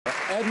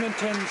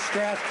Edmonton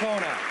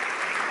Strathcona.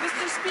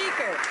 Mr.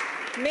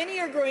 Speaker, many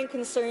are growing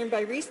concerned by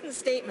recent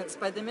statements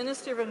by the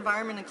Minister of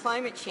Environment and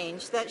Climate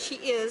Change that she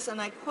is, and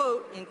I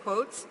quote, in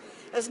quotes,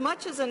 as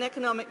much as an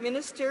economic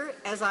minister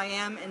as I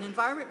am an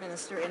environment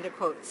minister, end of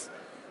quotes.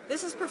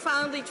 This is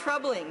profoundly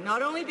troubling,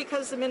 not only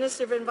because the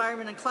Minister of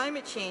Environment and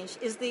Climate Change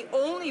is the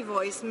only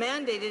voice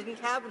mandated in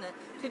Cabinet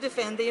to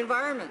defend the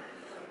environment.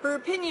 Her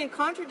opinion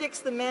contradicts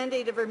the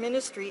mandate of her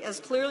ministry as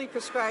clearly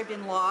prescribed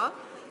in law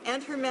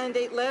and her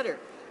mandate letter.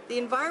 The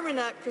Environment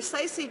Act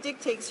precisely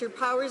dictates her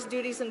powers,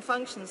 duties and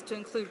functions to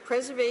include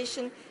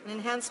preservation and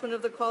enhancement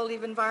of the quality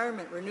of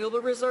environment,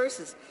 renewable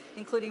resources,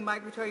 including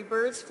migratory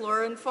birds,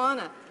 flora and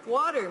fauna,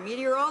 water,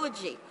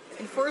 meteorology,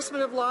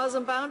 enforcement of laws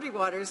on boundary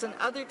waters and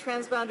other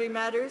transboundary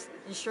matters,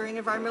 ensuring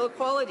environmental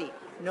quality.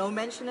 No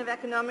mention of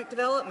economic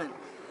development.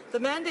 The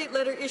mandate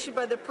letter issued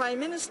by the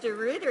Prime Minister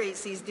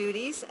reiterates these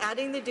duties,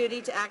 adding the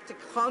duty to act to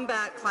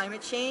combat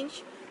climate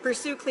change,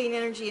 pursue clean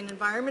energy and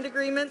environment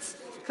agreements,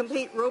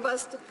 complete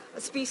robust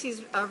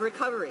species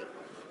recovery.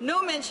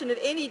 No mention of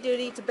any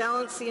duty to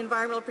balance the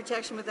environmental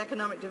protection with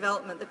economic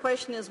development. The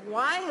question is,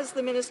 why has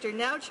the minister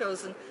now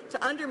chosen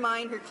to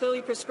undermine her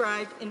clearly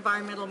prescribed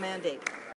environmental mandate?